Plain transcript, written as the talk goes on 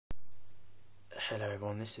Hello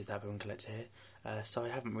everyone, this is SpideyIncarnated here. So I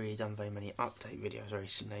haven't really done very many update videos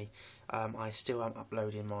recently. I still am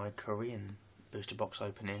uploading my Korean booster box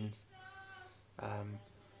openings,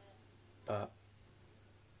 but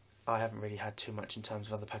I haven't really had too much in terms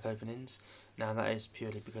of other pack openings. Now that is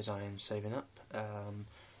purely because I am saving up. I'm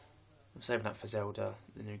saving up for Zelda,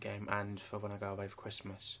 the new game, and for when I go away for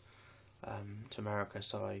Christmas to America,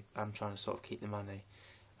 so I'm trying to sort of keep the money.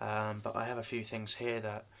 But I have a few things here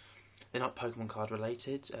that they're not Pokemon card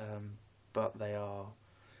related, but they are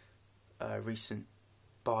recent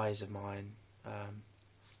buys of mine.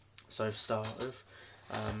 So to start with,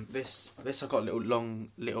 this I got a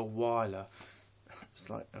little whiler. It's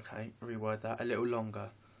like, okay, reword that, a little longer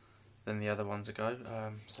than the other ones ago.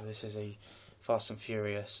 So this is a Fast and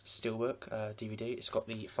Furious Steelbook DVD. It's got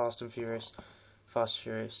the Fast and Furious,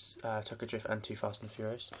 Tokyo Drift, and 2 Fast and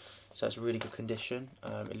Furious. So it's really good condition.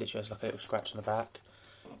 It literally has like a little scratch on the back.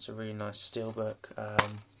 It's a really nice Steelbook.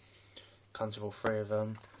 Comes with all 3 of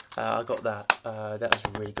them. I got that. That was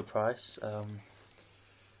a really good price.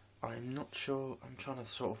 I'm not sure. I'm trying to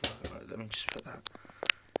sort of. Let me just put that.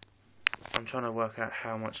 I'm trying to work out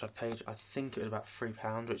how much I paid. I think it was about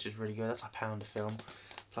 £3, which is really good. That's £1 a film,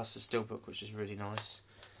 plus the Steelbook, which is really nice.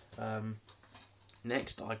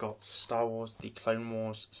 Next, I got Star Wars: The Clone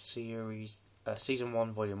Wars series, season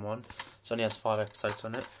 1, volume 1. It only has 5 episodes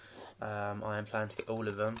on it. I am planning to get all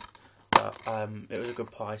of them, but it was a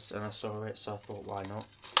good price and I saw it, so I thought, why not?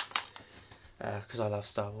 Because I love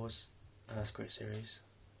Star Wars. It's a great series.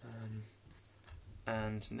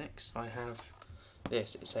 And next I have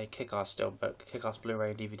this. It's a Kick-Ass Steelbook, Kick-Ass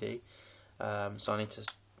Blu-ray and DVD. So I need to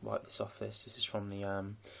wipe this off. This is from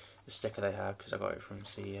the sticker they had, because I got it from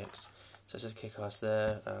CEX. So it says Kick-Ass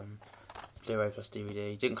there. Blu-ray plus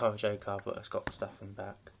DVD. Didn't come with a J card, but it's got the stuff in the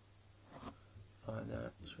back. Like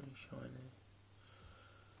that, it's really shiny.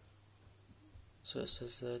 So it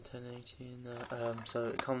says there 1080 in that. So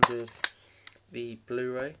it comes with the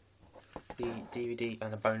Blu-ray, the DVD,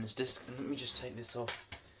 and a bonus disc. And let me just take this off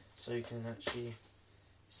so you can actually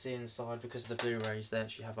see inside, because the Blu-rays they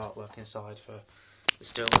actually have artwork inside for the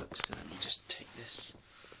Steelbooks. So let me just take this,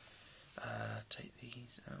 take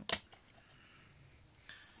these out.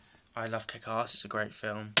 I love Kick-Ass. It's a great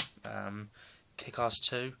film. Kick-Ass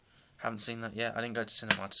 2. Haven't seen that yet. I didn't go to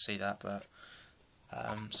cinema to see that, but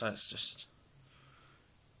so it's just,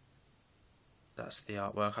 that's the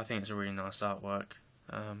artwork. I think it's a really nice artwork.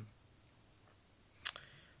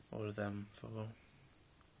 All of them for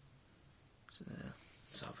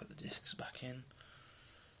so I'll put the discs back in.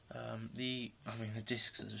 The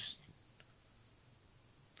discs are just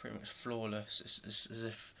pretty much flawless. It's as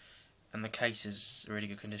if, and the case is really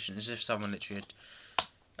good condition. As if someone literally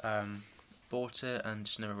had bought it and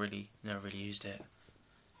just never really used it.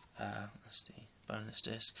 That's the bonus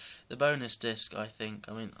disc. The bonus disc, I think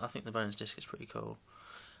the bonus disc is pretty cool.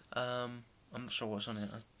 I'm not sure what's on it.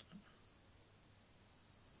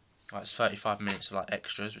 It's 35 minutes of like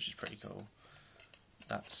extras, which is pretty cool.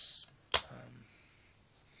 That's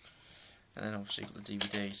and then obviously you've got the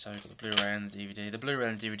DVD. So you've got the Blu-ray and the DVD. The Blu-ray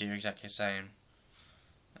and the DVD are exactly the same.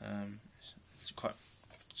 It's quite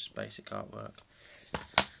just basic artwork.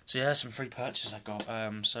 So yeah, some free purchases I got.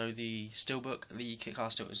 So the Steelbook, the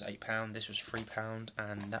Kick-Ass Steelbook was £8. This was £3,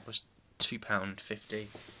 and that was £2.50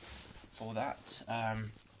 for that.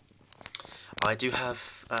 I do have.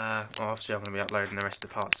 Obviously, I'm going to be uploading the rest of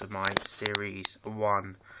the parts of my Series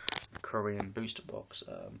 1 Korean booster box.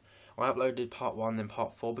 I uploaded part 1, then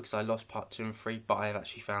part 4 because I lost part 2 and 3, but I have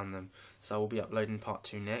actually found them. So I will be uploading part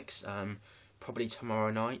 2 next. Probably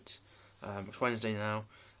tomorrow night. It's Wednesday now.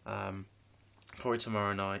 Probably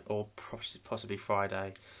tomorrow night, or possibly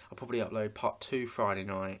Friday. I'll probably upload part 2 Friday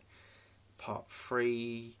night, part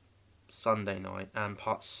 3 Sunday night, and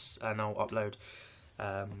I'll upload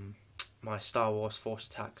my Star Wars Force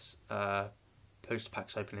Attacks poster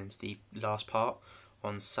packs openings, the last part,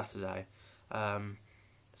 on Saturday. So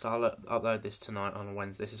I'll upload this tonight on a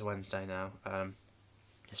Wednesday. This is Wednesday now.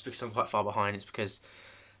 It's because I'm quite far behind. It's because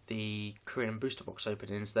the Korean booster box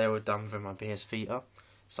openings, they were done with my PS Vita,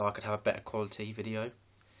 so I could have a better quality video,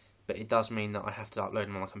 but it does mean that I have to upload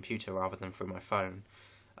them on my computer rather than through my phone,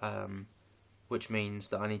 which means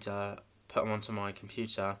that I need to put them onto my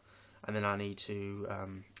computer, and then I need to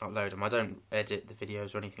upload them. I don't edit the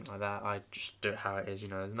videos or anything like that. I just do it how it is. You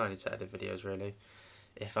know, there's no need to edit videos really.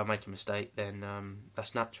 If I make a mistake, then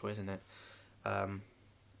that's natural, isn't it?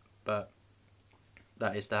 But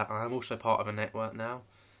that is that. I'm also part of a network now.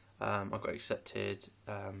 I got accepted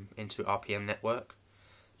into RPM network.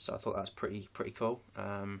 So I thought that's pretty cool.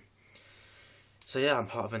 So yeah, I'm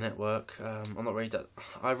part of a network. I'm not really that.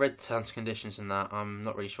 I read the terms and conditions and that. I'm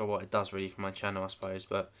not really sure what it does really for my channel, I suppose,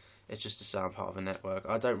 but it's just to say I'm part of a network.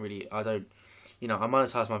 I don't, you know, I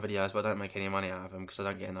monetize my videos, but I don't make any money out of them because I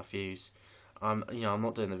don't get enough views. You know, I'm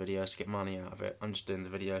not doing the videos to get money out of it. I'm just doing the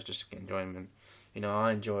videos just to get enjoyment. You know,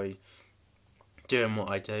 I enjoy doing what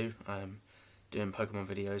I do, doing Pokemon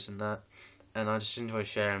videos and that, and I just enjoy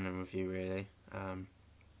sharing them with you, really.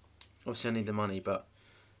 Obviously, I need the money, but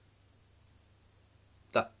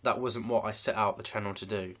that wasn't what I set out the channel to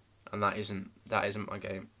do, and that isn't my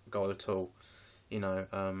goal at all. You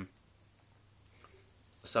know,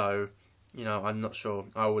 so. You know, I'm not sure.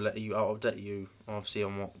 I'll update you obviously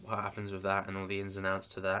on what happens with that and all the ins and outs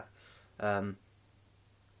to that.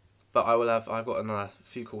 But I've got another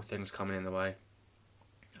few cool things coming in the way.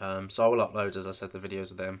 So I will upload, as I said, the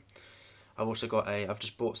videos of them. I've also got I've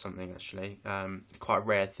just bought something actually, quite a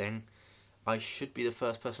rare thing. I should be the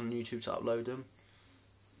first person on YouTube to upload them.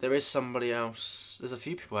 There is somebody else. There's a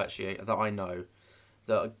few people actually that I know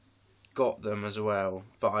that got them as well,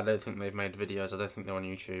 but I don't think they've made videos. I don't think they're on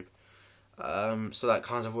YouTube. So that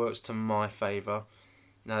kind of works to my favour.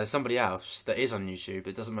 Now there's somebody else that is on YouTube.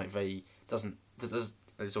 It doesn't make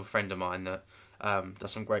there's a friend of mine that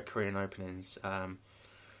does some great Korean openings.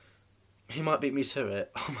 He might beat me to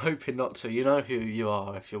it. I'm hoping not to. You know who you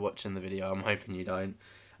are if you're watching the video. I'm hoping you don't,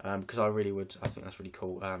 because I really would. I think that's really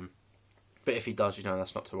cool. But if he does, you know,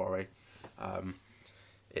 that's not to worry.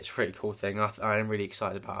 It's a pretty cool thing. I am really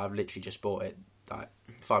excited about it. I've literally just bought it like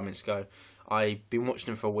 5 minutes ago. I've been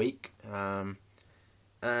watching him for a week, and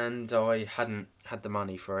I hadn't had the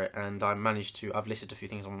money for it, and I've listed a few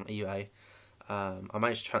things on eBay. I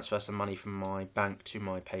managed to transfer some money from my bank to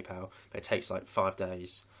my PayPal, but it takes like 5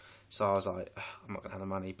 days. So I was like, I'm not going to have the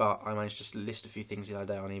money, but I managed to list a few things the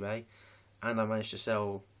other day on eBay, and I managed to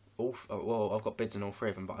sell well, I've got bids on all 3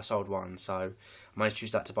 of them, but I sold one, so I managed to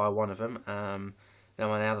use that to buy one of them. Then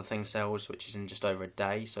my other thing sells, which is in just over a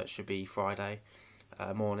day, so it should be Friday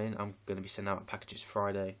morning. I'm going to be sending out packages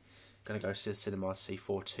Friday. Going to go to the cinema, see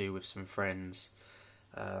 4-2 with some friends,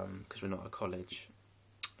 because we're not at college.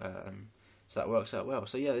 So that works out well.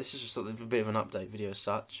 So yeah, this is just sort of a bit of an update video as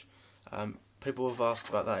such. People have asked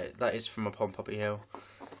about that. That is from Upon Poppy Hill.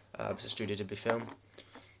 It's a Studio Ghibli film.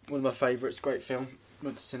 One of my favourites, great film.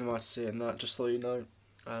 Went to cinema to see it and that, just so you know.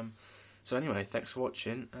 So anyway, thanks for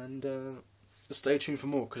watching, and stay tuned for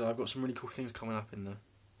more, because I've got some really cool things coming up in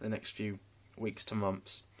the next few weeks to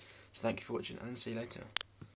months. So thank you for watching, and see you later.